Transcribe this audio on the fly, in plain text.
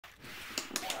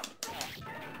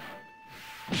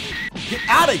Get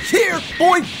out of here,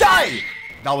 boy, die!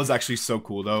 That was actually so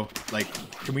cool though. Like,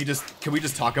 can we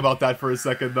just talk about that for a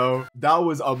second though? That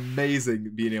was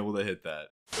amazing being able to hit that.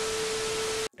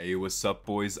 Hey, what's up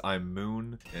boys? I'm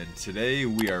Moon, and today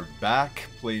we are back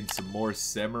playing some more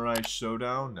Samurai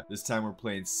Shodown. This time we're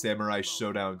playing Samurai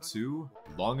Shodown 2.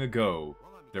 Long ago,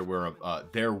 there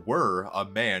were a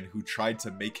man who tried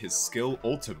to make his skill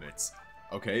ultimate.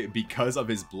 Okay, because of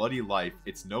his bloody life,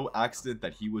 it's no accident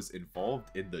that he was involved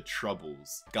in the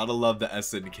Troubles. Gotta love the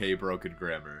SNK broken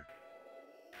grammar.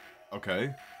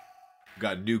 Okay.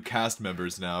 Got new cast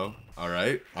members now.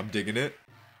 Alright, I'm digging it.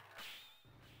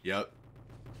 Yep.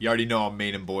 You already know I'm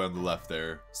main and boy on the left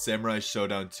there. Samurai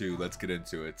Shodown 2, let's get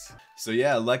into it. So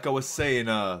yeah, like I was saying,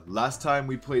 last time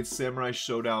we played Samurai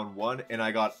Shodown 1 and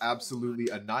I got absolutely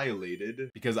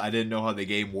annihilated because I didn't know how the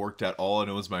game worked at all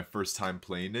and it was my first time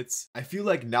playing it. I feel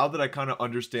like now that I kind of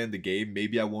understand the game,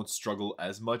 maybe I won't struggle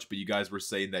as much, but you guys were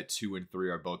saying that 2 and 3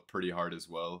 are both pretty hard as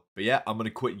well. But yeah, I'm gonna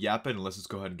quit yapping and let's just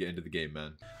go ahead and get into the game,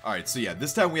 man. Alright, so yeah,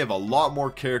 this time we have a lot more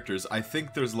characters. I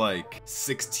think there's like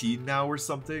 16 now or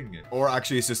something. Or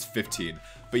actually it's just 15.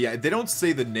 But yeah, they don't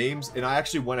say the names, and I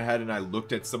actually went ahead and I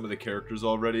looked at some of the characters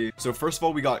already. So first of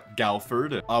all, we got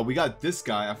Galford. We got this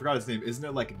guy, I forgot his name. Isn't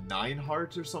it like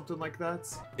Nineheart or something like that?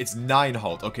 It's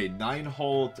Ninehalt. Okay,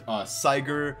 Ninehalt,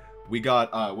 Saiger. We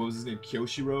got, what was his name?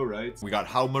 Kyoshiro, right? We got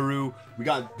Haomaru. We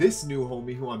got this new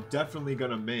homie who I'm definitely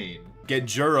gonna main.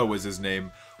 Genjuro is his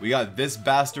name. We got this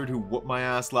bastard who whooped my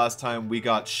ass last time. We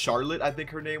got Charlotte, I think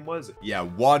her name was. Yeah,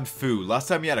 Wanfu. Last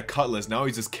time he had a cutlass. Now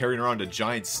he's just carrying around a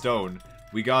giant stone.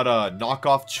 We got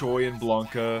knockoff Choi and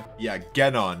Blanca. Yeah,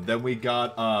 Genon. Then we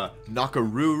got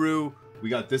Nakaruru. We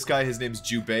got this guy, his name's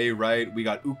Jubei, right? We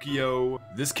got Ukiyo.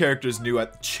 This character's new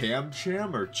at Cham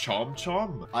Cham or Chom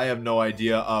Chom? I have no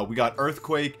idea. We got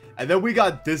Earthquake. And then we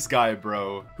got this guy,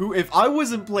 bro. Who, if I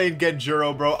wasn't playing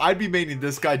Genjuro, bro, I'd be maining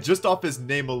this guy just off his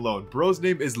name alone. Bro's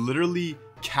name is literally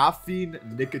Caffeine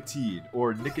Nicotine,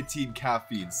 or Nicotine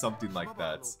Caffeine, something like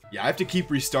that. Yeah, I have to keep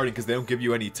restarting because they don't give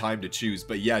you any time to choose.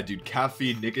 But yeah, dude,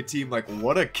 Caffeine Nicotine, like,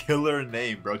 what a killer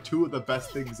name, bro. 2 of the best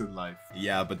things in life.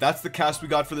 Yeah, but that's the cast we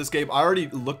got for this game. I already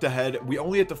looked ahead. We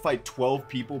only had to fight 12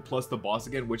 people plus the boss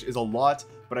again, which is a lot.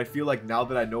 But I feel like now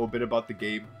that I know a bit about the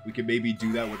game, we can maybe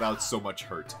do that without so much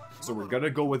hurt. So we're gonna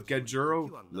go with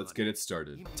Genjuro. Let's get it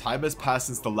started. Time has passed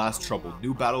since the last trouble.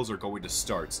 New battles are going to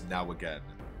start now again.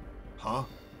 Huh?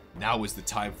 Now is the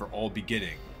time for all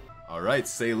beginning. Alright,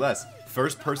 say less.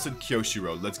 First person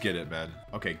Kyoshiro, let's get it, man.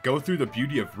 Okay, go through the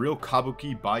beauty of real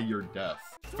kabuki by your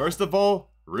death. First of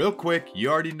all, real quick, you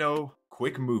already know,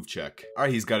 quick move check.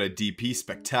 Alright, he's got a DP,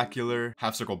 spectacular.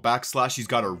 Half circle backslash, he's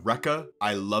got a Rekka.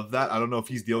 I love that. I don't know if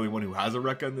he's the only one who has a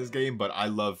Rekka in this game, but I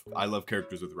love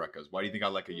characters with Rekkas. Why do you think I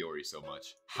like a Yori so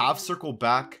much? Half circle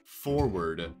back,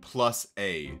 forward, plus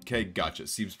A. Okay, gotcha.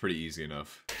 Seems pretty easy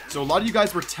enough. So a lot of you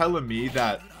guys were telling me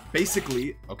that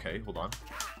basically, okay, hold on.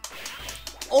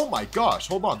 Oh my gosh,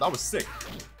 hold on, that was sick.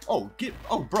 Oh,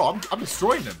 bro, I'm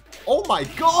destroying him. Oh my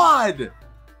god!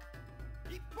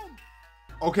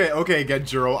 Okay,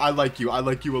 Genjuro, I like you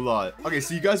a lot. Okay,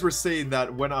 so you guys were saying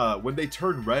that when they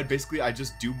turn red, basically I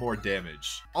just do more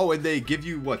damage. Oh, and they give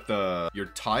you what, your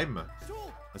time?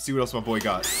 Let's see what else my boy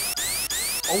got.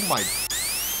 Oh my.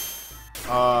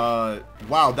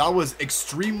 Wow, that was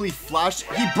extremely flash.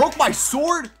 He broke my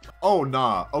sword? Oh,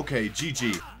 nah. Okay,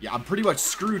 GG. Yeah, I'm pretty much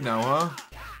screwed now, huh?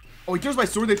 Oh, he throws my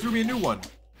sword. They threw me a new one.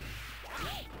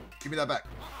 Give me that back.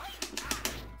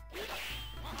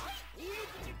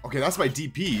 Okay, that's my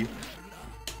DP.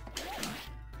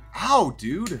 Ow,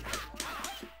 dude.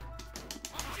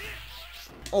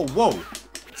 Oh, whoa.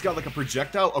 He's got like a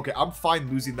projectile. Okay, I'm fine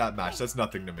losing that match. That's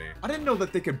nothing to me. I didn't know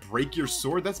that they could break your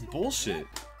sword. That's bullshit.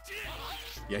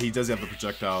 Yeah, he does have a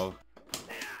projectile.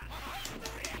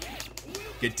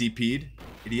 Get DP'd,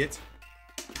 idiot.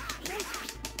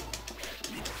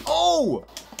 Oh!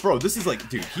 Bro, this is like,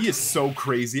 dude, he is so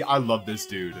crazy. I love this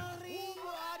dude.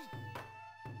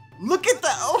 Look at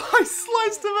that! Oh, I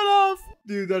sliced him in half!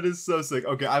 Dude, that is so sick.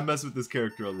 Okay, I mess with this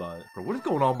character a lot. Bro, what is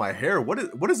going on with my hair? What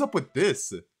is up with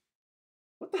this?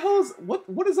 What the hell is,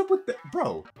 what is up with that?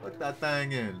 Bro, let that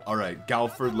thing in. All right,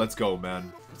 Galford, let's go,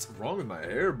 man. What's wrong with my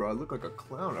hair, bro? I look like a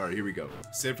clown. All right, here we go.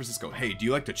 San Francisco. Hey, do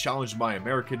you like to challenge my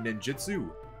American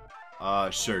ninjutsu?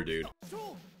 Sure, dude.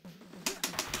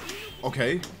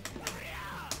 Okay.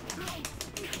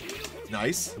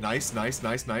 Nice.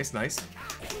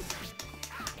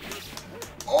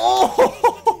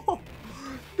 Oh!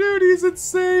 Dude, he's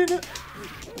insane.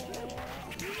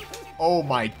 Oh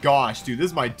my gosh, dude, this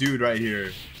is my dude right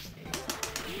here.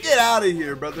 Get out of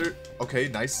here, brother. Okay,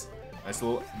 nice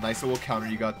little counter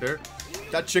you got there.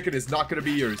 That chicken is not gonna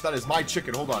be yours. That is my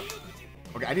chicken. Hold on.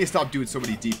 Okay, I need to stop doing so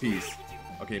many DPs.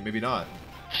 Okay, maybe not.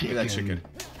 Look at that chicken.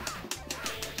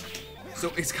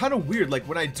 So it's kind of weird. Like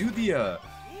when I do the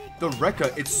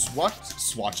Rekka, it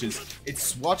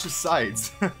swatches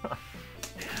sides.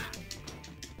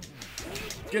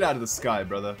 Get out of the sky,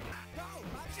 brother.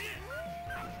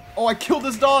 Oh, I killed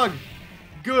this dog.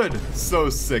 Good. So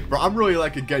sick, bro. I'm really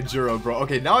liking Genjuro, bro.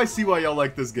 Okay, now I see why y'all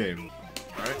like this game.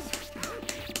 Alright.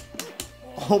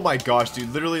 Oh my gosh,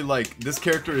 dude. Literally, like, this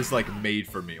character is, like, made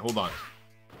for me. Hold on.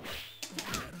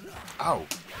 Ow.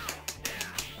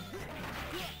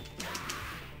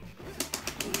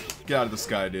 Get out of the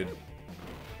sky, dude.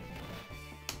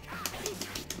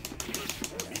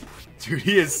 Dude,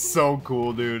 he is so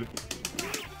cool, dude.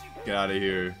 Get out of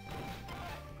here.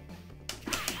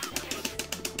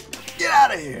 Get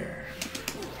out of here.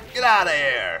 Get out of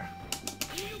here.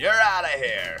 You're out of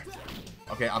here.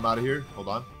 Okay, I'm out of here. Hold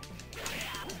on.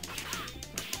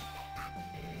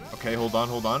 Okay, hold on,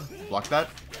 hold on. Block that.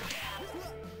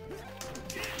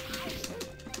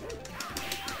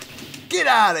 Get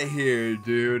out of here,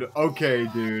 dude. Okay,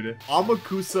 dude.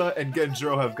 Amakusa and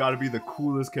Genjuro have got to be the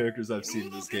coolest characters I've seen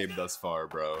in this game thus far,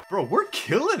 bro. Bro, we're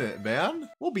killing it, man.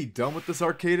 We'll be done with this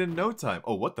arcade in no time.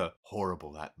 Oh, what the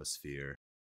horrible atmosphere.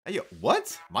 Hey, yo,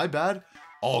 what? My bad.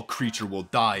 All creature will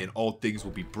die and all things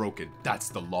will be broken. That's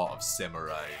the law of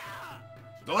samurai.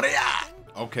 Doria!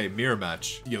 Okay, mirror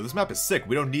match. Yo, this map is sick.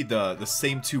 We don't need the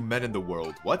same two men in the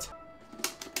world. What?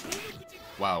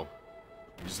 Wow.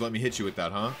 You just let me hit you with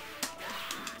that, huh?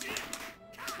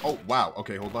 Oh, wow.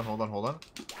 Okay, hold on, hold on, hold on.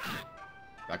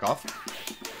 Back off.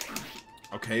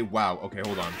 Okay, wow. Okay,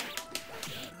 hold on.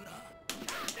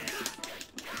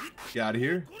 Get out of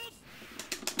here.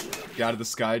 Get out of the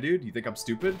sky, dude. You think I'm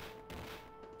stupid?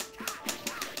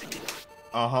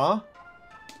 Uh-huh.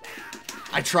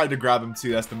 I tried to grab him,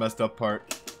 too. That's the messed up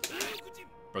part.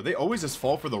 Bro, they always just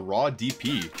fall for the raw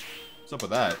DP. What's up with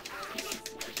that?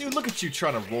 Dude, look at you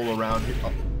trying to roll around here.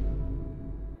 Oh.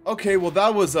 Okay, well,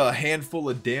 that was a handful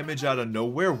of damage out of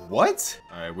nowhere. What?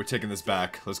 Alright, we're taking this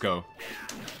back. Let's go.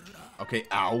 Okay,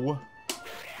 ow.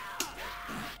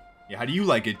 Yeah, how do you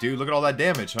like it, dude? Look at all that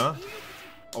damage, huh?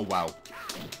 Oh, wow.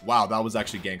 Wow, that was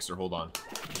actually gangster. Hold on.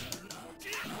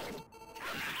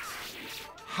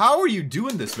 How are you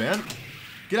doing this, man?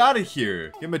 Get out of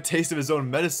here. Give him a taste of his own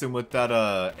medicine with that,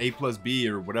 A+B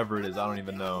or whatever it is. I don't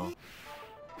even know.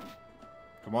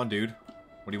 Come on, dude.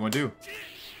 What do you want to do?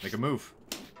 Make a move.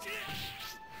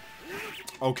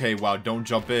 Okay, wow, don't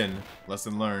jump in.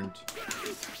 Lesson learned.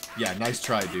 Yeah, nice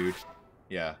try, dude.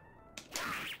 Yeah.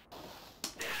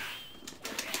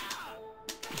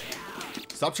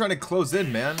 Stop trying to close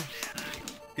in, man.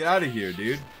 Get out of here,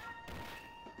 dude.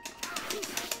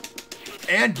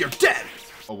 And you're dead!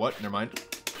 Oh, what? Never mind.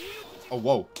 Oh,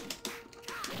 whoa.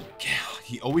 Yeah,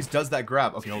 he always does that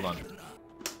grab. Okay, hold on.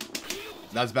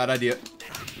 That's a bad idea.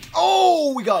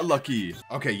 Oh, we got lucky.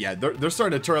 Okay, yeah, they're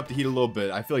starting to turn up the heat a little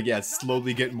bit. I feel like, yeah, it's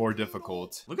slowly getting more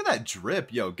difficult. Look at that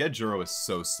drip. Yo, Genjuro is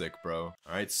so sick, bro.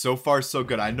 All right, so far, so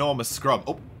good. I know I'm a scrub.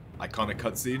 Oh, iconic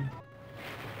cutscene.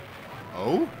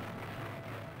 Oh?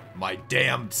 My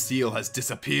damned seal has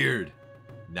disappeared.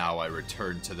 Now I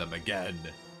return to them again.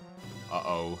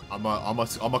 Uh-oh.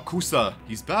 Amakusa.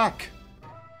 He's back.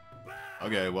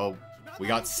 Okay, well... We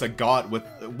got Sagat with,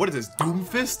 what is this,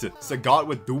 Doomfist? Sagat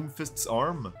with Doomfist's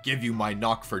arm? Give you my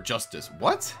knock for justice.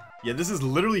 What? Yeah, this is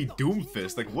literally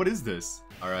Doomfist. Like, what is this?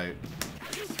 Alright.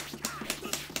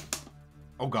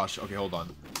 Oh gosh, okay, hold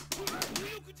on.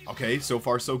 Okay, so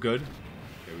far so good.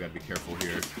 Okay, we gotta be careful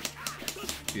here.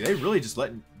 Dude, they really just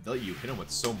let you hit him with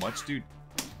so much, dude.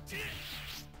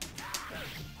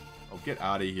 Oh, get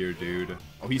out of here, dude.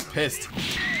 Oh, he's pissed.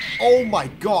 Oh my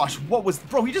gosh, what was...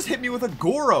 Bro, he just hit me with a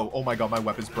Goro. Oh my god, my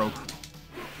weapon's broke.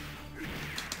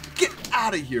 Get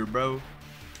out of here, bro.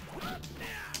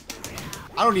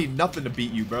 I don't need nothing to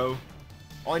beat you, bro.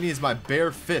 All I need is my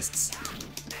bare fists.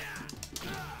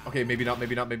 Okay, maybe not,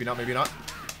 maybe not, maybe not, maybe not.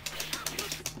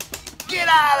 Get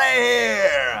out of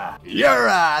here! You're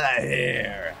out of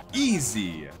here!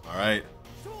 Easy. Alright.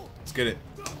 Let's get it.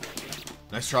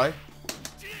 Nice try.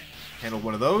 Handled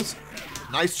one of those.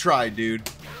 Nice try, dude.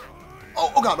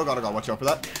 Oh god, oh god, oh god, watch out for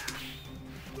that.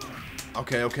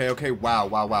 Okay, okay, okay, wow,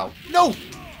 wow, wow. No!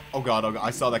 Oh god, I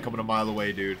saw that coming a mile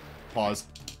away, dude. Pause.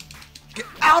 Get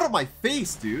out of my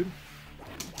face, dude!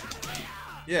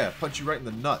 Yeah, punch you right in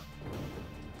the nut.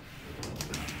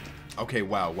 Okay,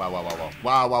 wow, wow, wow, wow, wow.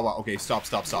 Wow, wow, wow. Okay, stop,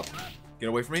 stop, stop. Get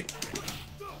away from me.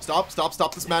 Stop, stop,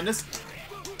 stop this madness.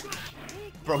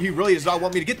 Bro, he really does not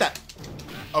want me to get that.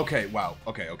 Okay, wow.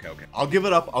 Okay, okay, okay. I'll give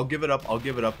it up, I'll give it up, I'll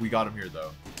give it up. We got him here,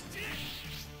 though.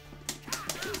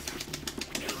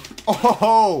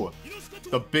 Oh,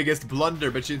 the biggest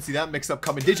blunder, but you didn't see that mix-up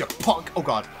coming, did you, punk? Oh,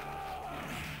 God.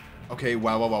 Okay,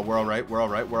 wow, wow, wow. We're all right. We're all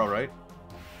right. We're all right.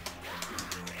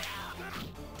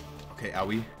 Okay,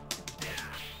 owie.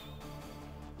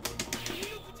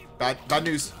 Bad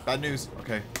news. Bad news.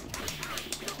 Okay.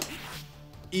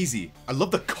 Easy. I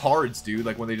love the cards, dude.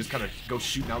 Like, when they just kind of go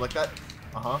shooting out like that.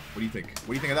 Uh-huh. What do you think? What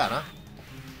do you think of that, huh?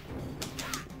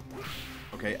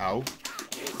 Okay, ow.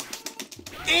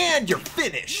 And you're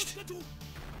finished!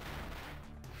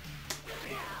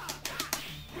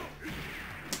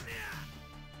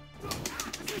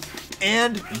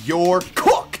 And you're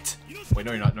cooked! Wait,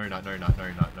 no you're not, no you're not, no you're not, no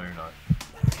you're not, no you're not.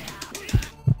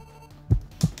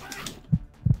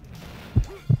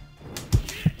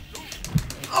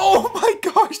 Oh my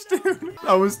gosh, dude!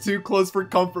 That was too close for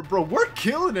comfort, bro. We're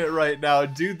killing it right now,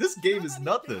 dude. This game is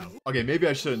nothing. Okay, maybe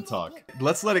I shouldn't talk.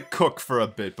 Let's let it cook for a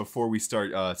bit before we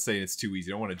start saying it's too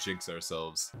easy. I don't want to jinx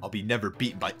ourselves. I'll be never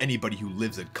beaten by anybody who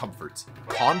lives in comfort.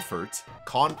 Comfort?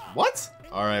 What?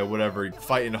 Alright, whatever.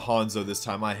 Fighting Hanzo this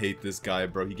time. I hate this guy,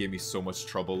 bro. He gave me so much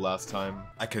trouble last time.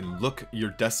 I can look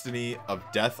your destiny of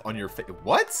death on your face.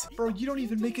 What? Bro, you don't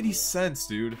even make any sense,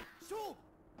 dude.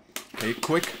 Okay,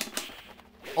 quick.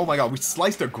 Oh my god, we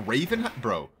sliced a grave in half?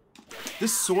 Bro,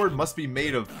 this sword must be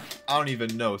made of, I don't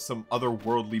even know, some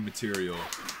otherworldly material.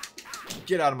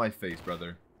 Get out of my face,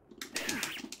 brother.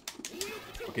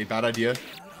 Okay, bad idea.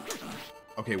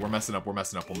 Okay, we're messing up, we're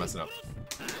messing up, we're messing up.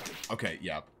 Okay,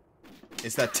 yeah.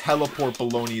 It's that teleport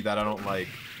baloney that I don't like.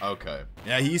 Okay.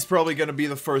 Yeah, he's probably gonna be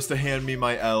the first to hand me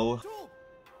my L.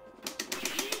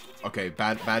 Okay,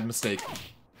 bad mistake.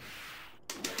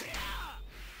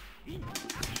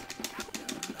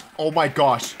 Oh my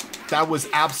gosh, that was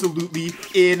absolutely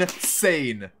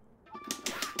insane.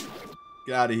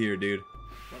 Get out of here, dude.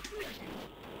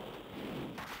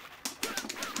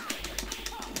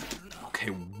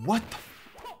 Okay, what the?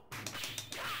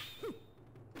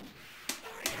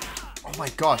 Oh my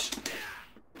gosh.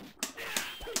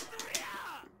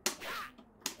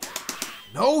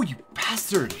 No, you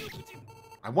bastard.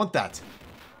 I want that.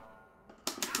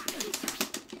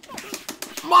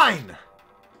 Mine!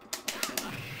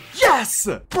 Yes!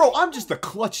 Bro, I'm just a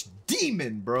clutch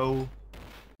demon, bro.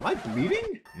 Am I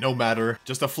bleeding? No matter.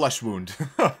 Just a flesh wound.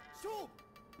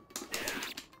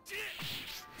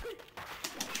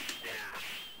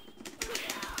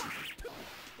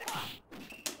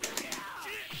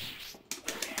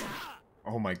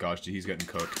 Oh my gosh, dude, he's getting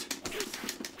cooked.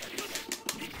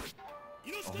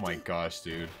 Oh my gosh,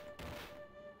 dude.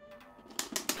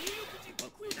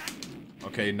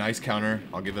 Okay, nice counter.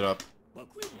 I'll give it up.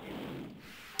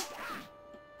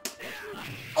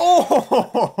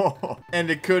 Oh! And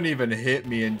it couldn't even hit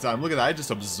me in time. Look at that. I just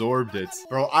absorbed it.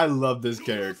 Bro, I love this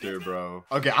character, bro.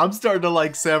 Okay, I'm starting to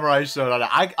like Samurai Shodown.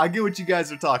 I get what you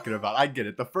guys are talking about. I get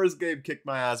it. The first game kicked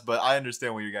my ass, but I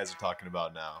understand what you guys are talking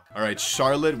about now. All right,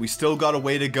 Charlotte, we still got a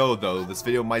way to go, though. This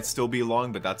video might still be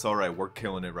long, but that's all right. We're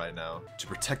killing it right now. To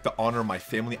protect the honor of my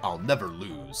family, I'll never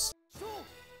lose.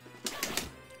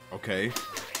 Okay.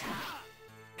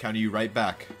 Counter you right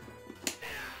back.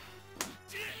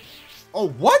 Oh,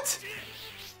 what?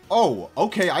 Oh,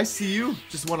 okay, I see you.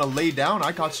 Just want to lay down.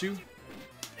 I got you.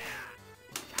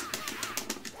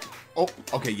 Oh,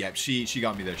 okay, yeah, she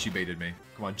got me there. She baited me.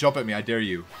 Come on, jump at me. I dare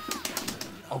you.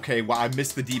 Okay, well, I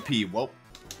missed the DP. Well,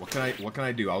 what can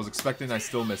I do? I was expecting, I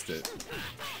still missed it.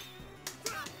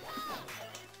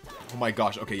 Oh my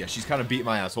gosh. Okay, yeah, she's kind of beating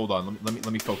my ass. Hold on. Let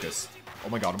me focus. Oh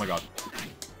my god. Oh my god.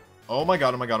 Oh my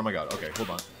god. Oh my god. Oh my god. Okay,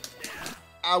 hold on.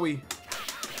 Owie.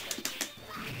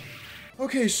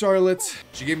 Okay, Charlotte.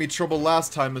 She gave me trouble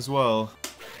last time as well.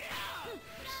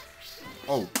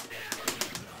 Oh.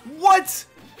 What?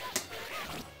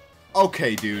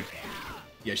 Okay, dude.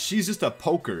 Yeah, she's just a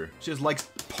poker. She just likes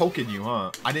poking you,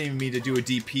 huh? I didn't even mean to do a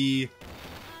DP.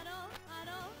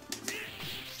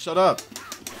 Shut up.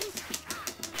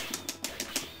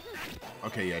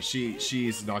 Okay, yeah,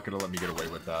 she's not gonna let me get away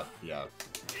with that. Yeah.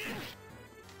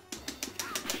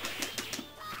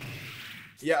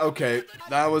 Yeah, okay.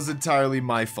 That was entirely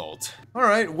my fault.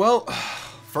 Alright, well,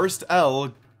 first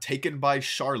L taken by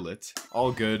Charlotte.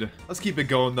 All good. Let's keep it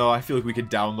going, though. I feel like we could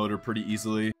download her pretty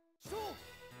easily.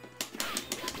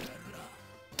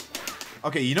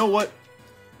 Okay, you know what?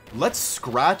 Let's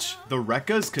scratch the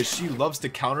Rekkas, because she loves to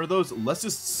counter those. Let's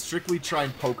just strictly try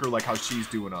and poke her like how she's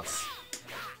doing us.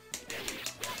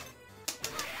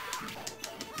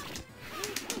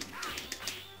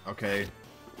 Okay.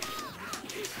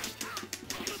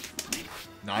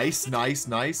 Nice, nice,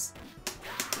 nice.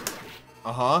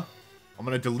 Uh-huh. I'm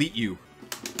gonna delete you.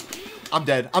 I'm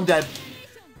dead. I'm dead.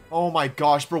 Oh my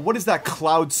gosh, bro. What is that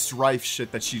Cloud Strife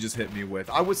shit that she just hit me with?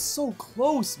 I was so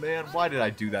close, man. Why did I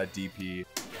do that, DP?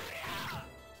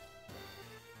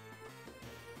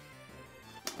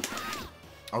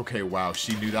 Okay, wow.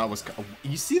 She knew that was...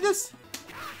 You see this?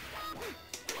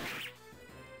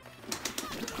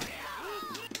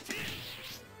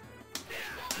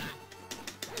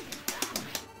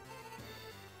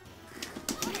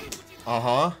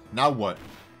 Uh-huh. Now what?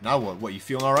 Now what? What, you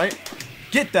feeling alright?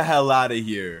 Get the hell out of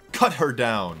here. Cut her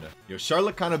down. Yo,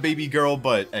 Charlotte kind of baby girl,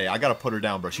 but hey, I gotta put her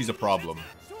down, bro. She's a problem.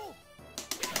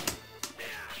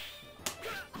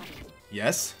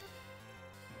 Yes?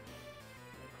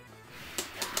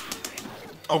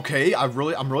 Okay, I'm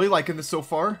really liking this so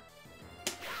far.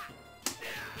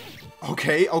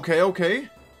 Okay, okay, okay.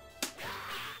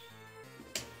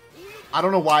 I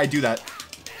don't know why I do that.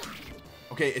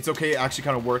 Okay, it's okay. It actually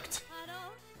kind of worked.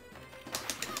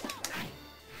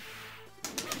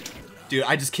 Dude,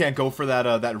 I just can't go for that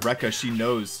that Rekka. She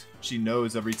knows. She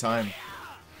knows every time.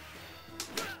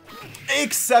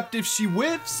 Except if she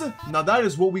whiffs. Now that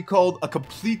is what we called a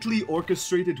completely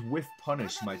orchestrated whiff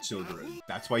punish, my children.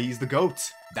 That's why he's the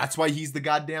GOAT. That's why he's the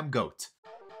goddamn GOAT.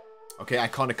 Okay,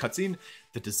 iconic cutscene.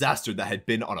 The disaster that had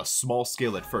been on a small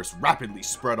scale at first rapidly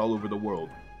spread all over the world.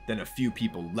 Then a few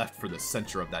people left for the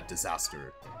center of that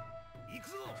disaster.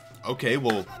 Okay,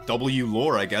 well, W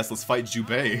lore, I guess. Let's fight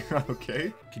Jubei.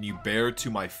 Okay. Can you bear to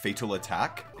my fatal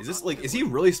attack? Is this like, is he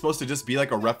really supposed to just be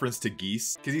like a reference to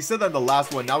Geese? Because he said that in the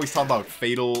last one. Now he's talking about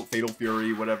fatal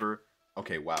fury, whatever.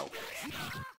 Okay, wow.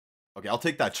 Okay, I'll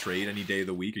take that trade any day of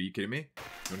the week. Are you kidding me?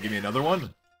 You wanna give me another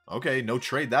one? Okay, no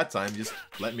trade that time. Just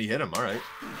let me hit him. All right.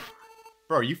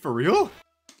 Bro, are you for real?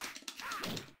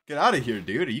 Get out of here,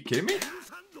 dude. Are you kidding me?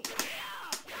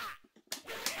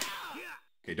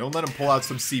 Okay, don't let him pull out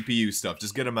some CPU stuff.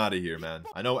 Just get him out of here, man.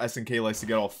 I know SNK likes to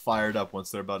get all fired up once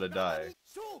they're about to die.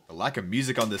 The lack of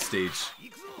music on this stage.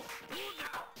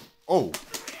 Oh.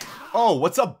 Oh,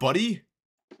 what's up, buddy?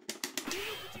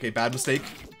 Okay, bad mistake.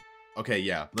 Okay,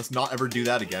 yeah. Let's not ever do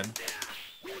that again.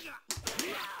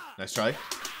 Nice try.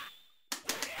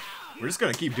 We're just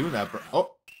gonna keep doing that, bro.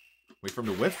 Oh. Wait for him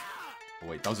to whiff. Oh,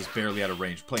 wait. That was just barely out of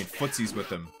range. Playing footsies with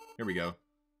him. Here we go.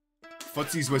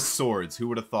 Footsies with swords. Who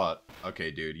would have thought?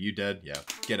 Okay, dude. You dead? Yeah.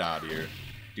 Get out of here.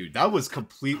 Dude, that was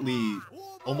completely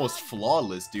almost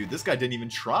flawless, dude. This guy didn't even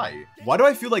try. Why do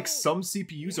I feel like some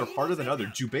CPUs are harder than others?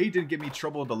 Jubei didn't give me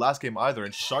trouble in the last game either,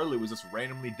 and Charlotte was just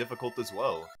randomly difficult as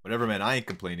well. Whatever, man. I ain't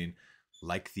complaining.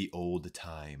 Like the old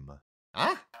time.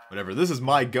 Huh? Whatever. This is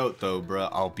my GOAT, though, bruh.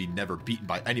 I'll be never beaten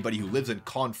by anybody who lives in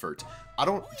comfort. I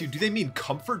don't... Dude, do they mean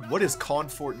comfort? What does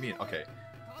comfort mean? Okay.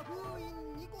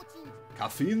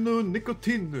 Caffeine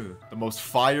nicotine. The most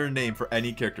fire name for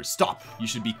any character. Stop! You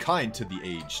should be kind to the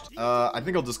aged. I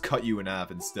think I'll just cut you in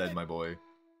half instead, my boy.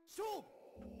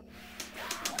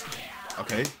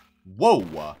 Okay.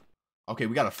 Whoa! Okay,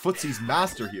 we got a footsies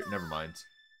master here. Never mind.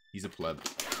 He's a pleb.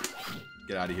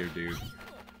 Get out of here, dude.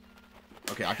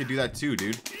 Okay, I can do that too,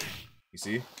 dude. You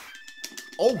see?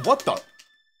 Oh, what the?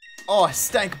 Oh, I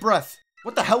stank breath.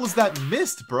 What the hell is that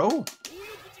mist, bro?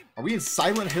 Are we in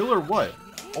Silent Hill or what?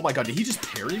 Oh my god, did he just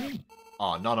parry me?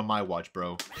 Aw, not on my watch,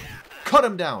 bro. Cut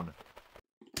him down!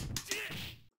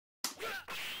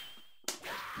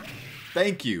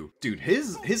 Thank you. Dude,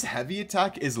 his heavy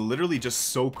attack is literally just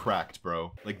so cracked,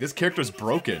 bro. Like, this character's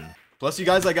broken. Plus, you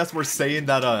guys, I guess, were saying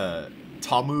that,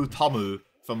 Tamu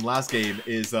from last game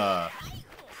is,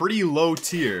 pretty low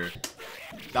tier.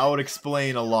 That would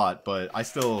explain a lot, but I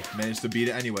still managed to beat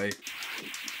it anyway.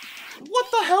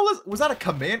 What the hell was that a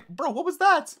command? Bro, what was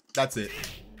that? That's it.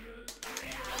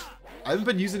 I haven't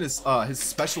been using his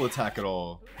special attack at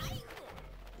all.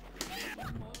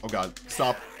 Oh god,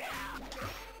 stop.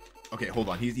 Okay, hold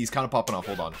on. He's kind of popping off.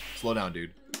 Hold on. Slow down,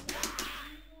 dude.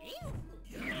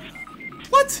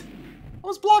 What? I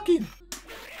was blocking.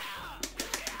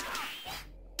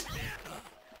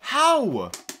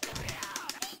 How?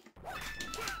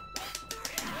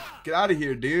 Get out of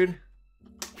here, dude.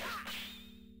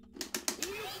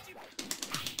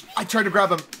 I tried to grab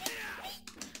him.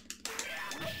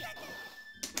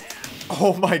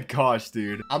 Oh my gosh,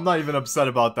 dude. I'm not even upset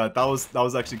about that. That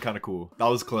was actually kind of cool. That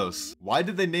was close. Why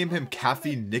did they name him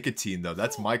Caffeine Nicotine, though?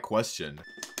 That's my question.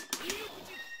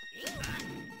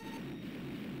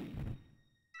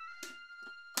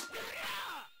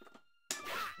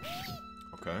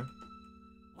 Okay.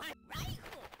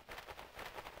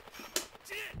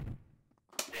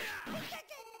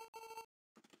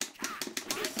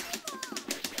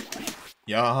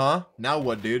 Yeah, uh-huh. Now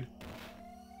what, dude?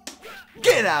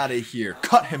 Get out of here!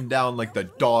 Cut him down like the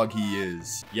dog he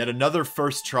is. Yet another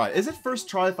first try. Is it first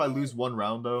try if I lose one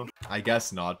round, though? I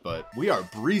guess not, but we are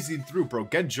breezing through, bro.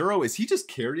 Genjuro, is he just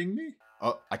carrying me?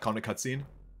 Oh, iconic cutscene.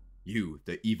 You,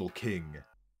 the evil king.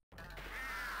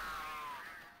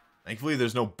 Thankfully,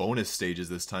 there's no bonus stages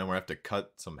this time where I have to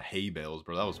cut some hay bales,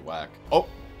 bro. That was whack. Oh,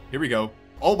 here we go.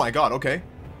 Oh my god, okay.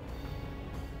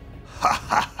 Ha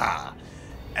ha ha.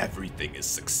 Everything is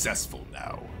successful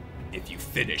now. If you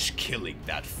finish killing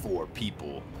that 4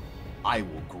 people, I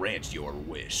will grant your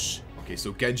wish. Okay,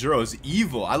 so Genjuro is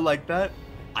evil. I like that.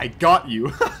 I got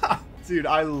you. Dude,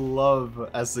 I love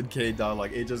SNK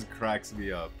dialogue. It just cracks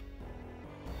me up.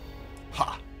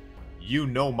 Ha! You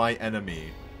know my enemy.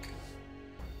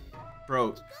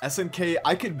 Bro, SNK,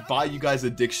 I could buy you guys a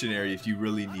dictionary if you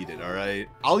really need it, alright?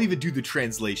 I'll even do the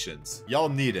translations. Y'all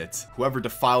need it. Whoever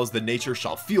defiles the nature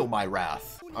shall feel my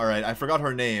wrath. Alright, I forgot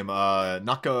her name.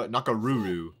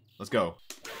 Nakaruru. Let's go.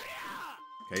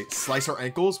 Okay, slice her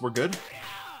ankles. We're good.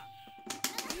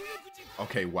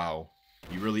 Okay, wow.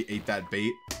 You really ate that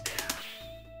bait.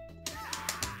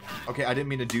 Okay, I didn't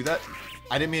mean to do that.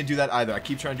 I didn't mean to do that either. I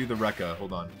keep trying to do the Rekka.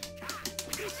 Hold on.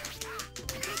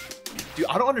 Dude,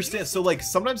 I don't understand. So, like,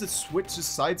 sometimes it switches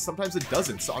sides, sometimes it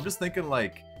doesn't. So I'm just thinking,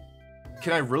 like,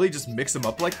 can I really just mix them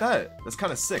up like that? That's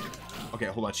kind of sick. Okay,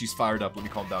 hold on. She's fired up. Let me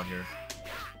calm down here.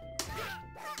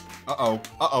 Uh-oh.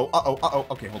 Uh-oh. Uh-oh. Uh-oh.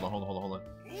 Okay, hold on. Hold on. Hold on. Hold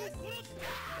on.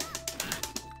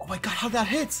 Oh my god, how'd that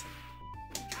hit?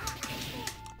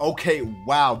 Okay,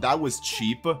 wow, that was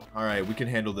cheap. Alright, we can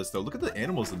handle this, though. Look at the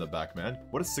animals in the back, man.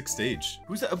 What a sick stage.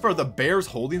 Who's that? Bro, the bear's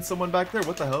holding someone back there?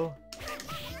 What the hell?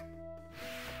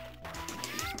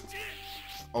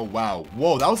 Oh, wow.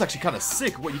 Whoa, that was actually kind of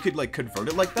sick. What, you could, like, convert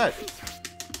it like that?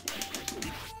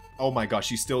 Oh my gosh,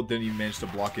 she still didn't even manage to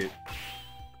block it.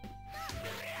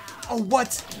 Oh,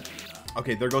 what?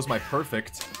 Okay, there goes my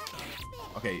perfect.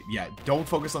 Okay, yeah, don't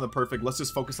focus on the perfect. Let's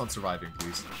just focus on surviving,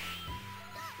 please.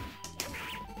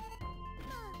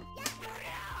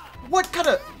 What kind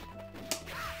of...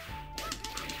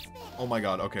 Oh my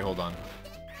god, okay, hold on.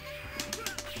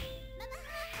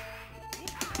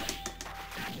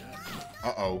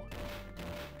 Uh-oh.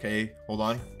 Okay, hold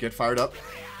on. Get fired up.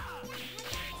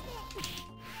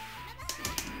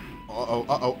 Uh-oh,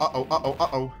 uh-oh, uh-oh, uh-oh,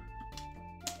 uh-oh.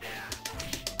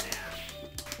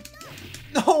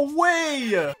 No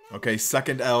way! Okay,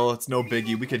 second L. It's no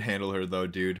biggie. We can handle her, though,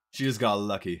 dude. She just got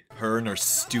lucky. Her and her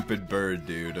stupid bird,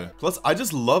 dude. Plus, I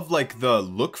just love, like, the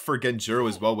look for Genjuro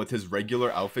as well with his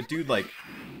regular outfit, dude. Like,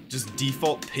 just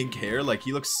default pink hair. Like,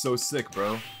 he looks so sick,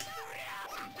 bro.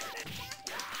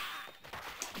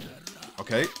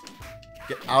 Okay.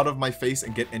 Get out of my face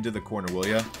and get into the corner, will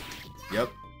ya? Yep.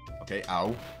 Okay,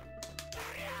 ow.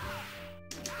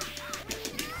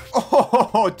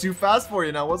 Oh, too fast for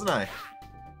you now, wasn't I?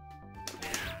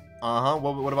 Uh-huh.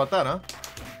 What about that, huh?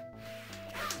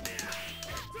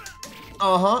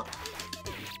 Uh-huh.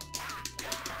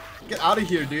 Get out of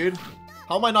here, dude.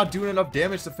 How am I not doing enough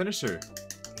damage to finish her?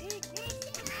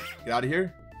 Get out of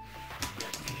here.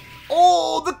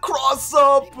 Oh, the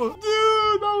cross-up! Dude,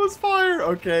 that was fire.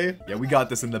 Okay. Yeah, we got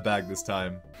this in the bag this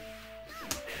time.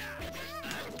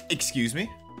 Excuse me?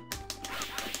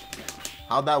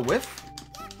 How'd that whiff?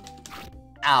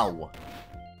 Ow.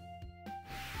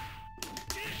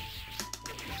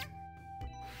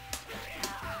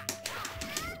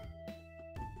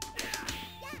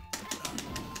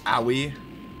 Owie.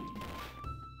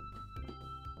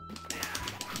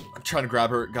 I'm trying to grab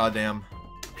her. Goddamn.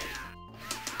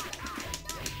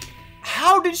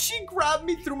 How did she grab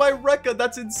me through my Rekka?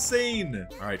 That's insane.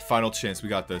 All right, final chance. We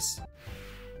got this.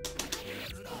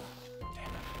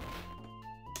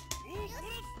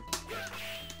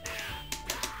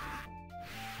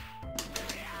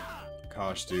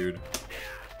 Gosh, dude.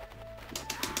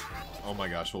 Oh my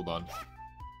gosh, hold on.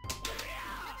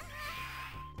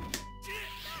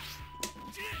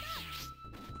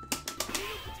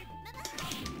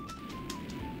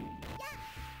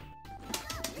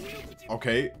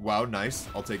 Okay, wow, nice.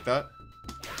 I'll take that.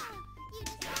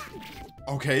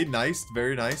 Okay, nice.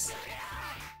 Very nice.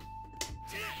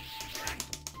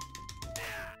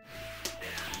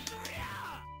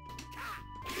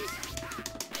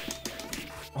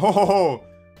 Oh!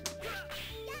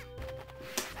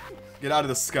 Get out of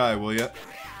the sky, will ya?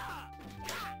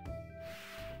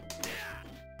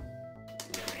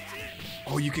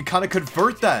 Oh, you can kind of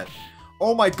convert that.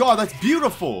 Oh my god, that's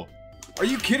beautiful. Are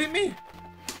you kidding me?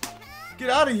 Get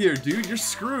out of here, dude. You're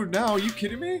screwed now. Are you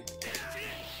kidding me?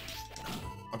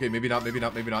 Okay, maybe not, maybe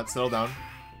not, maybe not. Settle down.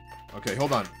 Okay,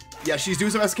 hold on. Yeah, she's doing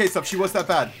some SK stuff. She was that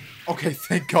bad. Okay,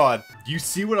 thank God. You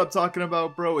see what I'm talking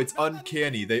about, bro? It's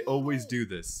uncanny. They always do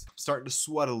this. I'm starting to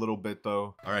sweat a little bit,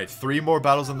 though. All right, 3 more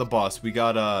battles on the boss. We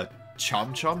got,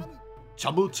 Chom Chom?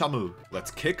 Chamu.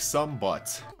 Let's kick some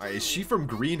butt. Alright, is she from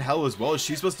Green Hell as well? Is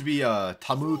she supposed to be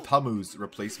Tamu's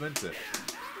replacement?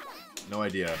 No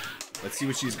idea. Let's see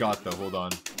what she's got though. Hold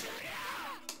on.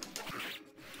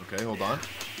 Okay, hold on.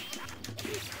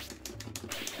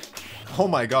 Oh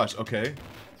my gosh, okay.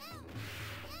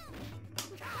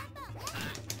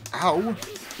 Ow.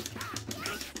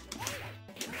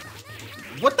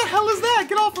 What the hell is that?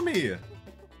 Get off of me!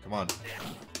 Come on.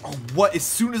 Oh, what? As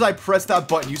soon as I pressed that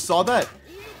button, you saw that?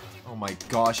 Oh my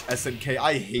gosh, SNK,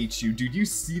 I hate you, dude. You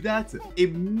see that?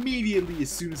 Immediately as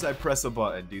soon as I press a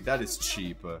button, dude. That is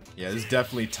cheap. Yeah, this is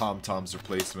definitely Tom's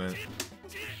replacement.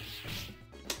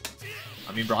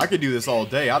 I mean, bro, I could do this all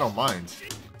day. I don't mind.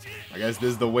 I guess this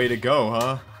is the way to go,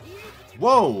 huh?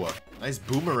 Whoa! Nice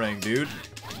boomerang, dude.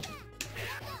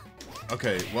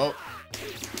 Okay, well...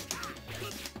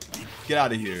 Get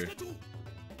out of here.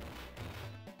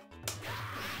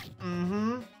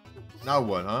 Now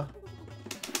what, huh?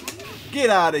 Get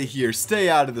out of here. Stay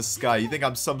out of the sky. You think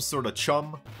I'm some sort of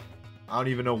chum? I don't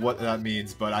even know what that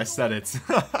means, but I said it.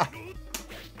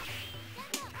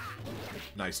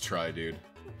 Nice try, dude.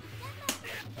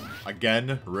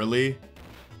 Again? Really?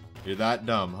 You're that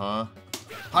dumb, huh?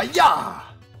 Hiya!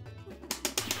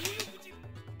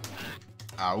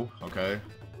 Ow. Okay.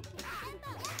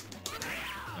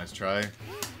 Nice try.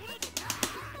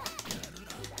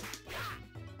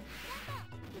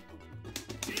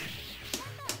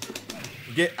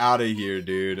 Get out of here,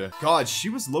 dude. God, she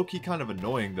was low-key kind of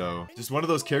annoying, though. Just one of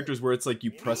those characters where it's like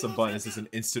you press a button, it's just an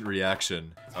instant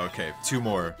reaction. Okay, 2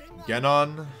 more.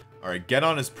 Genon. Alright,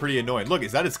 Genon is pretty annoying. Look,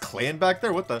 is that his clan back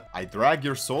there? What the? I drag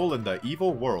your soul in the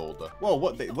evil world. Whoa,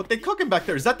 what they cooking back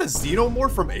there? Is that the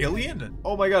Xenomorph from Alien?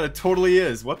 Oh my god, it totally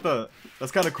is. What the?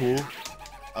 That's kind of cool.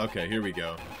 Okay, here we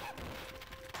go.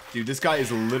 Dude, this guy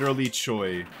is literally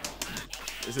Choi.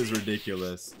 This is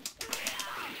ridiculous.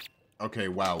 Okay,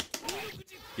 wow.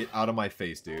 Get out of my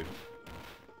face, dude.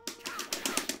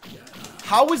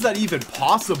 How is that even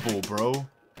possible, bro?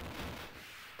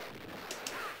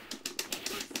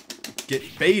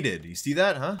 Get baited. You see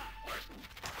that, huh?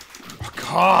 Oh,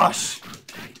 gosh.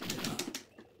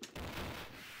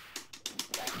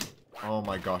 Oh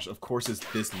my gosh. Of course it's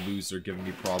this loser giving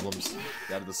me problems.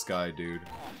 Get out of the sky, dude.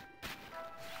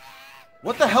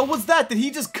 What the hell was that? Did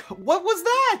he just... What was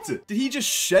that? Did he just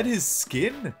shed his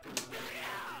skin?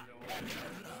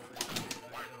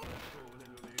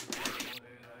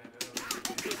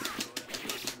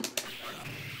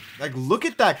 Like, look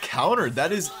at that counter.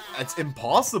 That's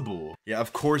impossible. Yeah,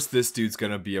 of course this dude's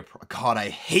gonna be a pro. God, I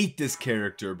hate this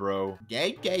character, bro.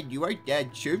 Dead, you are dead.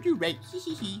 Served you right.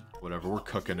 Whatever, we're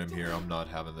cooking him here. I'm not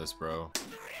having this, bro.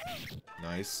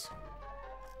 Nice.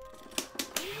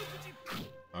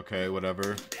 Okay,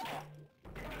 whatever.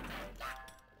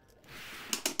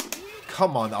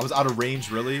 Come on, I was out of range,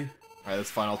 really? Alright,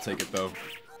 that's fine. I'll take it, though.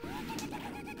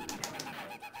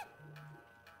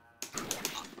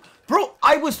 Bro,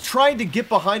 I was trying to get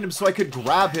behind him so I could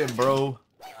grab him, bro.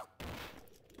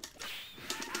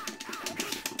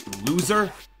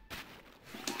 Loser.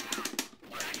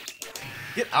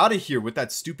 Get out of here with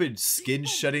that stupid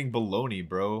skin-shedding baloney,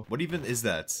 bro. What even is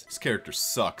that? This character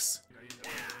sucks.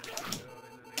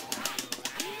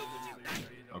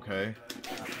 Okay.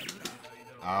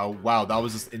 Ow, wow, that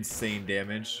was just insane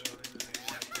damage.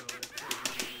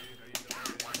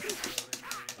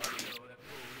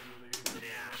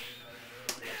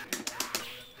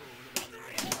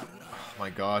 Oh my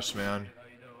gosh, man.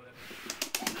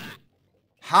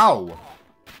 How?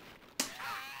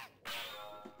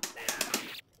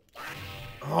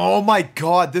 Oh my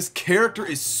god, this character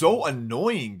is so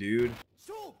annoying, dude.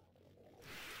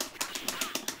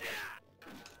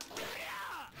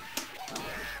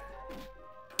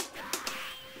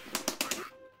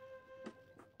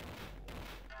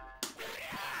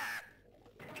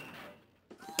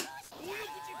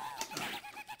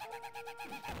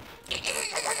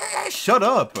 Shut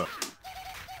up!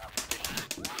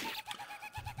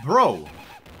 Bro!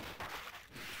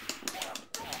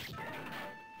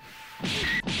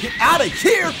 Get out of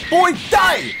here, boy!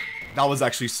 Die! That was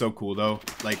actually so cool, though.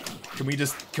 Like, can we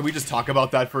just talk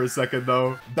about that for a second,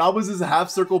 though? That was his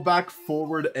half circle back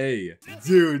forward A.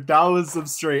 Dude, that was some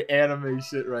straight anime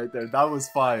shit right there. That was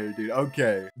fire, dude.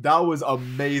 Okay. That was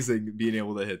amazing being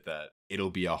able to hit that. It'll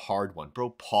be a hard one.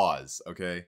 Bro, pause,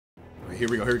 okay? Here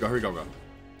we go.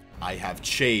 I have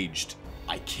changed.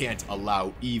 I can't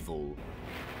allow evil.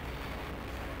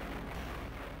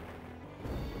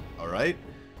 Alright?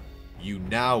 You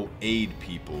now aid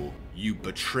people. You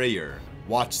betrayer.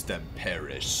 Watch them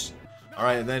perish.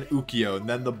 Alright, and then Ukyo, and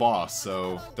then the boss.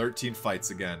 So, 13 fights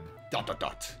again.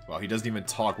 Wow, he doesn't even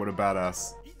talk. What a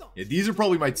badass. Yeah, these are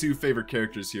probably my two favorite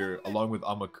characters here, along with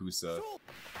Amakusa.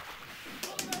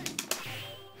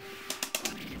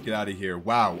 Get out of here.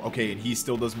 Wow. Okay, and he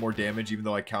still does more damage even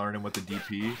though I countered him with the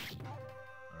DP.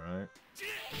 Alright.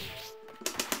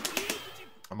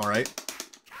 I'm alright.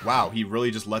 Wow, he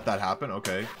really just let that happen?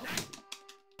 Okay.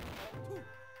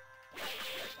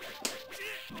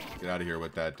 Get out of here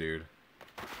with that, dude.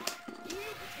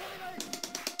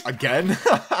 Again?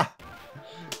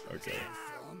 Okay.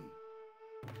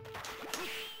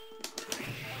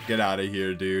 Get out of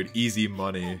here, dude. Easy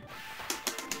money.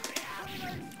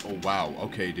 Oh, wow.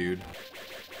 Okay, dude.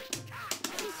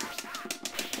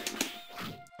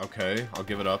 Okay, I'll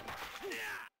give it up.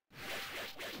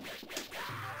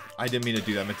 I didn't mean to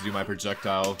do that. I meant to do my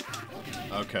projectile.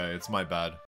 Okay, it's my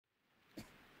bad.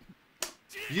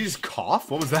 Did you just cough?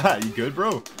 What was that? You good,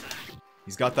 bro?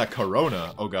 He's got that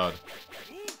corona. Oh, God.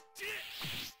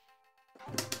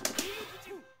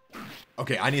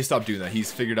 Okay, I need to stop doing that.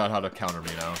 He's figured out how to counter me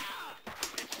now.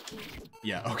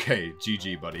 Yeah, okay.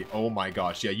 GG, buddy. Oh my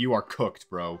gosh. Yeah, you are cooked,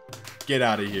 bro. Get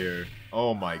out of here.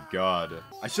 Oh my god.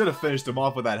 I should have finished him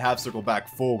off with that half circle back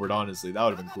forward, honestly. That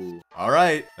would have been cool.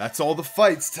 Alright, that's all the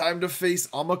fights. Time to face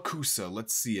Amakusa.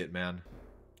 Let's see it, man.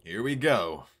 Here we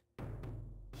go.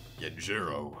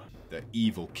 Genjuro, the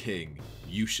evil king.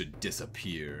 You should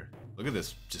disappear. Look at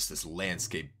this, just this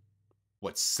landscape.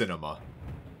 What cinema.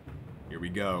 Here we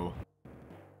go.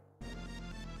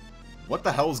 What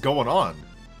the hell's going on?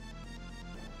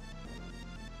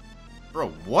 Bro,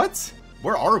 what?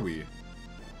 Where are we?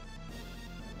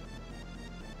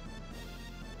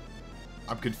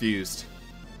 I'm confused.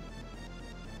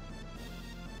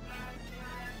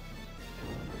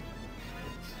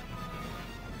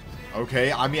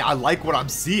 Okay, I mean, I like what I'm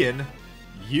seeing.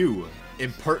 You,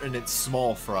 impertinent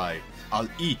small fry. I'll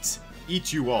eat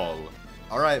you all.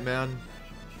 Alright, man.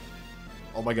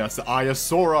 Oh my god, it's the Eye of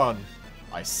Sauron.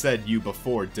 I said you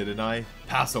before, didn't I?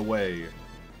 Pass away.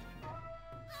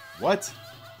 What?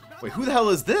 Wait, who the hell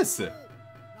is this?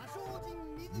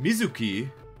 Mizuki?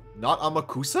 Not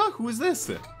Amakusa? Who is this?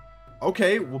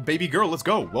 Okay, well, baby girl, let's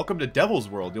go. Welcome to Devil's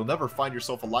World. You'll never find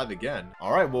yourself alive again.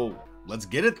 Alright, well, let's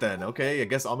get it then. Okay, I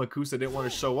guess Amakusa didn't want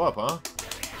to show up, huh?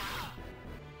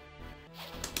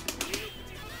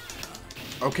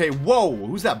 Okay, whoa,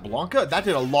 who's that, Blanca? That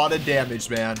did a lot of damage,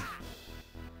 man.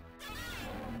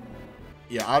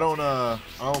 Yeah, I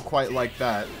don't quite like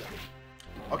that.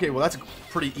 Okay, well, that's a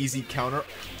pretty easy counter.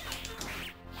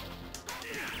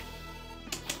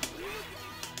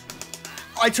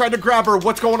 I tried to grab her.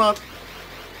 What's going on?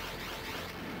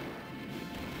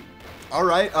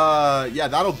 Alright, yeah,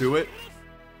 that'll do it.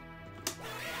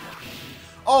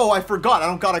 Oh, I forgot. I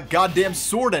don't got a goddamn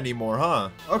sword anymore, huh?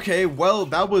 Okay, well,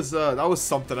 that was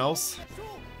something else.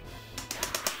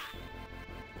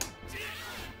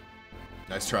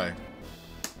 Nice try.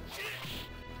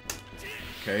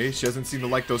 Okay, she doesn't seem to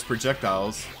like those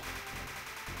projectiles.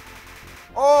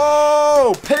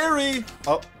 Oh, parry!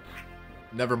 Oh,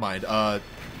 never mind.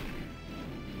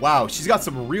 Wow, she's got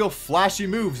some real flashy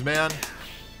moves, man.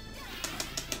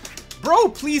 Bro,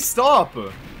 please stop.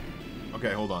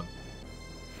 Okay, hold on.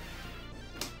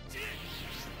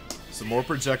 Some more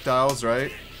projectiles,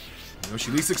 right? You know,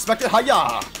 she least expected.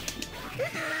 Hiya!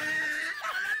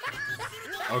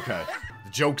 Okay, the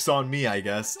joke's on me, I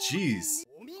guess. Jeez.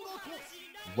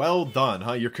 Well done,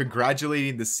 huh? You're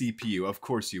congratulating the CPU. Of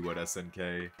course you would,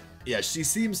 SNK. Yeah, she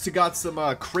seems to got some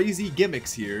crazy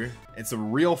gimmicks here. And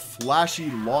some real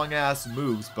flashy, long-ass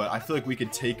moves. But I feel like we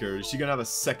could take her. Is she gonna have a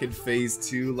second phase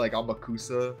too, like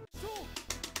Amakusa?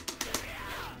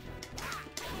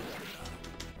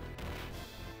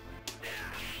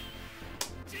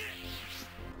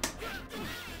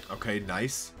 Okay,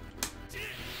 nice.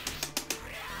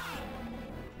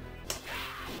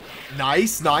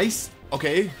 Nice, nice.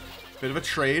 Okay, bit of a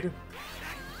trade.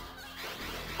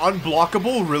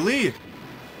 Unblockable? Really?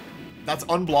 That's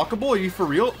unblockable? Are you for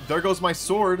real? There goes my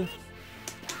sword.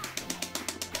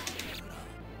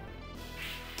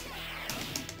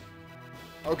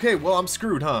 Okay, well, I'm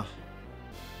screwed, huh?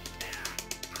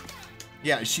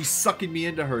 Yeah, she's sucking me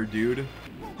into her, dude.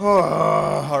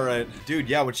 Alright. Dude,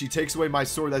 yeah, when she takes away my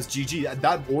sword, that's GG.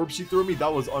 That orb she threw at me,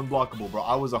 that was unblockable, bro.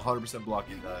 I was 100%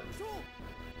 blocking that.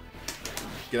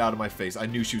 Get out of my face. I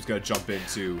knew she was gonna jump in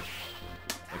too.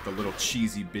 Like the little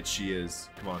cheesy bitch she is.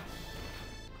 Come on.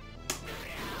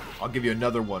 I'll give you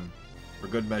another one. For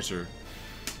good measure.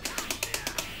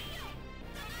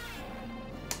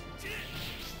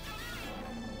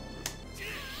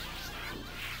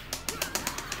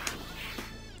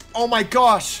 Oh my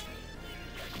gosh!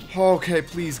 Okay,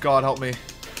 please God help me.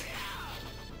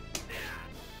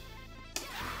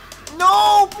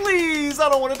 No, please! I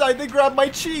don't want to die. They grabbed my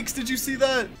cheeks. Did you see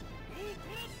that?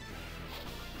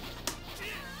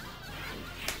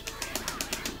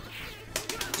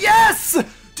 Yes!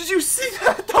 Did you see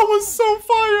that? That was so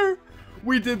fire.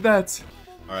 We did that.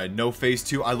 All right, no phase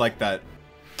 2. I like that.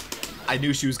 I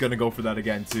knew she was going to go for that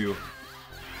again, too.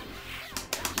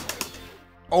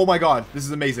 Oh my god, this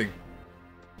is amazing.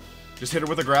 Just hit her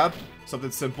with a grab. Something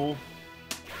simple.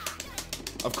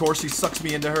 Of course, she sucks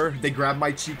me into her. They grab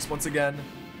my cheeks once again.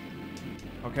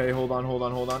 Okay, hold on, hold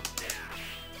on, hold on.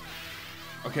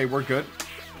 Okay, we're good.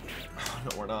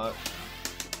 No, we're not.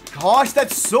 Gosh,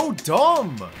 that's so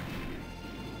dumb.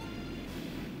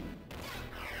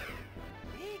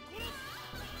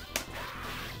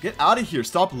 Get out of here.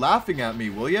 Stop laughing at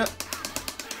me, will ya?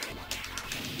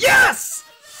 Yes!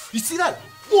 You see that?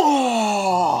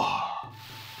 Whoa!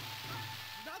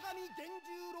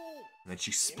 And then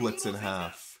she splits in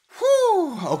half.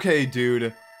 Whew! Okay,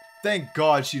 dude. Thank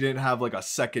God she didn't have like a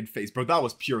second phase. Bro, that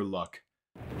was pure luck.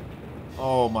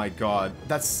 Oh my god.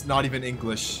 That's not even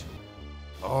English.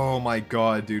 Oh my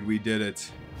god, dude. We did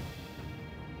it.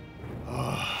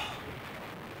 Ugh.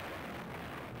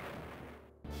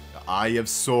 The Eye of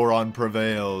Sauron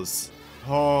prevails.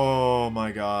 Oh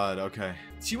my god. Okay.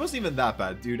 She wasn't even that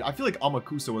bad, dude. I feel like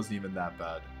Amakusa wasn't even that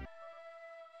bad.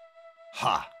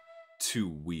 Ha! Too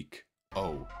weak.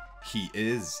 Oh, he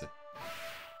is.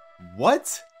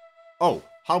 What? Oh,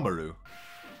 Haomaru.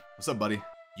 What's up, buddy?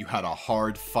 You had a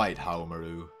hard fight,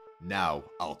 Haomaru. Now,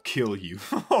 I'll kill you.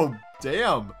 Oh,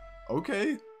 damn.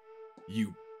 Okay.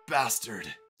 You bastard.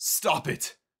 Stop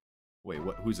it. Wait,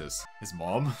 what? Who's this? His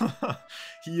mom?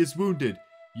 He is wounded.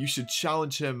 You should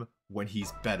challenge him when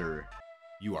he's better.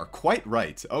 You are quite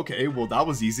right. Okay, well, that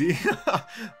was easy.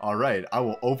 Alright, I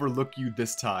will overlook you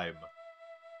this time.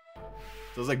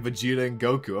 Sounds like Vegeta and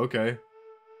Goku. Okay.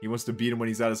 He wants to beat him when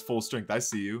he's at his full strength. I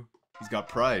see you. He's got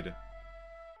pride.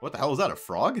 What the hell is that? A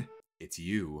frog? It's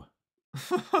you.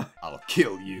 I'll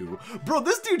kill you. Bro,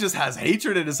 this dude just has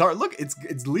hatred in his heart. Look,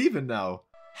 it's leaving now.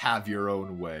 Have your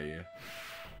own way.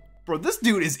 Bro, this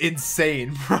dude is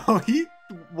insane, bro.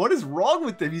 What is wrong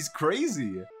with him? He's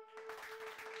crazy.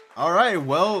 Alright,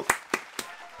 well,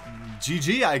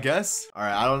 GG, I guess.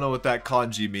 Alright, I don't know what that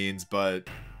kanji means, but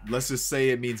let's just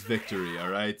say it means victory,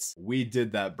 alright? We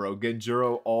did that, bro.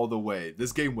 Genjuro all the way.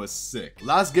 This game was sick.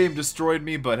 Last game destroyed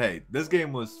me, but hey, this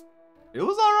game was... It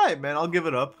was alright, man. I'll give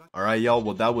it up. Alright, y'all.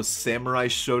 Well, that was Samurai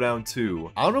Shodown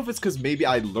 2. I don't know if it's because maybe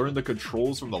I learned the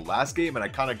controls from the last game and I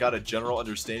kind of got a general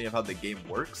understanding of how the game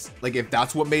works. Like, if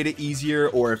that's what made it easier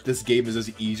or if this game is as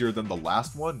easier than the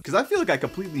last one. Because I feel like I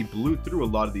completely blew through a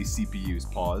lot of these CPUs.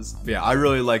 Pause. But yeah, I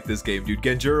really like this game, dude.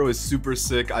 Genjuro is super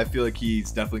sick. I feel like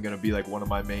he's definitely going to be like one of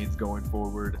my mains going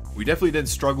forward. We definitely didn't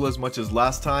struggle as much as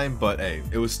last time, but hey,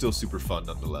 it was still super fun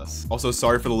nonetheless. Also,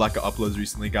 sorry for the lack of uploads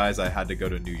recently, guys. I had to go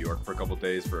to New York for a couple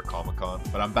days for a Comic-Con,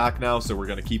 but I'm back now, so we're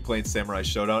gonna keep playing Samurai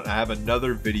Shodown. I have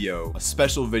another video, a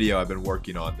special video I've been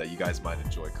working on that you guys might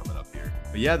enjoy coming up here.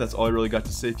 But yeah, that's all I really got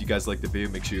to say. If you guys like the video,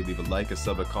 make sure you leave a like, a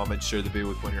sub, a comment, share the video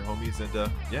with one of your homies,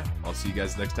 and yeah, I'll see you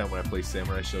guys next time when I play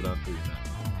Samurai Shodown 3.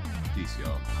 Peace,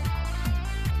 y'all.